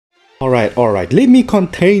Alright, let me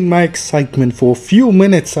contain my excitement for a few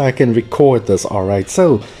minutes so I can record this. Alright,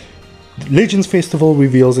 so Legends Festival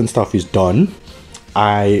reveals and stuff is done.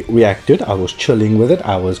 I reacted, I was chilling with it,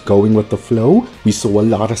 I was going with the flow. We saw a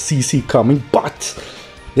lot of CC coming, but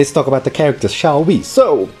let's talk about the characters, shall we?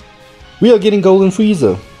 So, we are getting Golden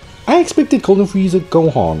Frieza. I expected Golden Frieza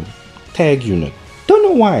Gohan tag unit. Don't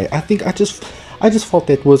know why, I just thought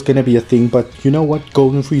that was gonna be a thing, but you know what?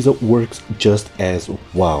 Golden Frieza works just as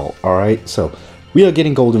well. Alright, so we are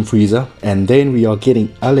getting Golden Frieza, and then we are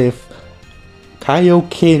getting Aleph,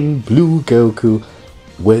 Kaioken, Blue Goku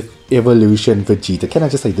with Evolution Vegeta. Can I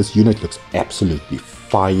just say this unit looks absolutely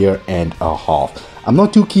fire and a half. I'm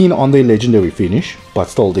not too keen on their legendary finish, but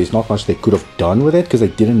still there's not much they could have done with it because they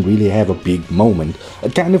didn't really have a big moment.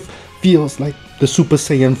 It kind of feels like the Super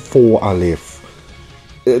Saiyan 4 Aleph.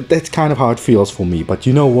 That's kind of how it feels for me, but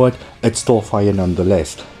you know what? It's still fire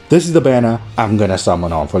nonetheless. This is the banner I'm gonna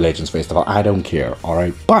summon on for Legends Festival. I don't care,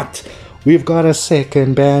 alright? But we've got a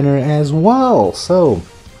second banner as well. So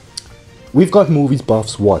we've got movies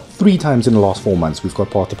buffs, what? 3 times in the last 4 months. We've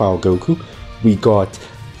got Party Power Goku, we got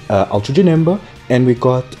Ultra Janemba, and we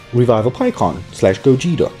got Revival Pycon /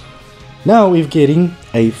 Gogeta. Now we're getting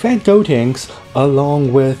a Fat Gotenks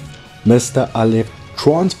along with Mr. Aleph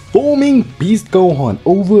transforming Beast Gohan.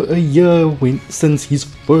 Over a year since his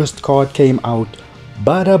first card came out.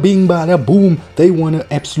 Bada bing bada boom, they want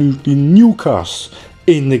to absolutely nuke us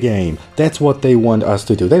in the game. That's what they want us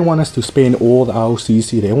to do. They want us to spend all our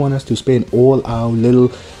CC. They want us to spend all our little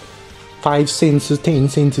 5 cents, 10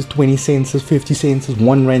 cents, 20 cents, 50 cents,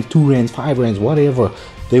 1 rand, 2 rands, 5 rands, whatever.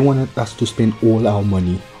 They want us to spend all our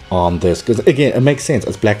money on this. Because again, it makes sense.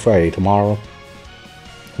 It's Black Friday tomorrow.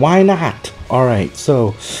 Why not? Alright,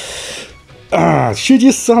 so should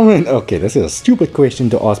you summon? Okay, this is a stupid question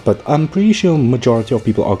to ask, but I'm pretty sure majority of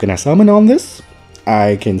people are gonna summon on this.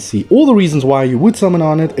 I can see all the reasons why you would summon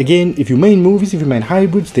on it. Again, if you main movies, if you main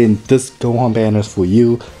hybrids, then this Gohan banner is for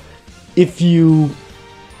you. If you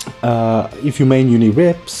main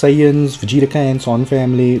Uni-Rep, Saiyans, Vegeta Clan, Son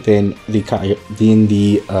family, then the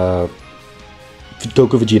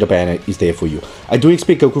Goku Vegeta banner is there for you. I do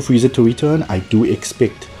expect Goku Frieza to return. I do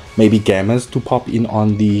expect maybe Gammas to pop in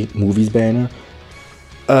on the movies banner.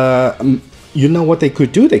 You know what they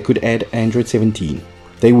could do? They could add Android 17.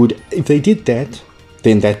 They would, if they did that,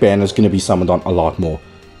 then that banner is going to be summoned on a lot more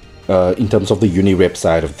in terms of the Uni-Rep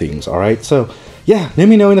side of things. Alright, so yeah, let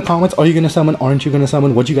me know in the comments. Are you going to summon? Aren't you going to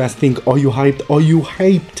summon? What do you guys think? Are you hyped? Are you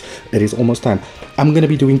hyped? It is almost time. I'm going to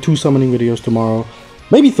be doing 2 summoning videos tomorrow.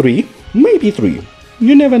 Maybe 3. Maybe 3.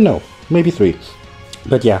 You never know. Maybe 3.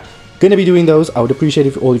 But yeah, gonna be doing those. I would appreciate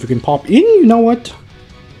if you can pop in. You know what?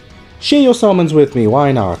 Share your summons with me.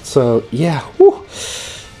 Why not? So yeah, whew.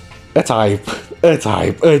 It's hype. It's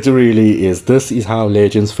hype. It really is. This is how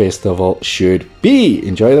Legends Festival should be.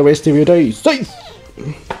 Enjoy the rest of your day. Safe.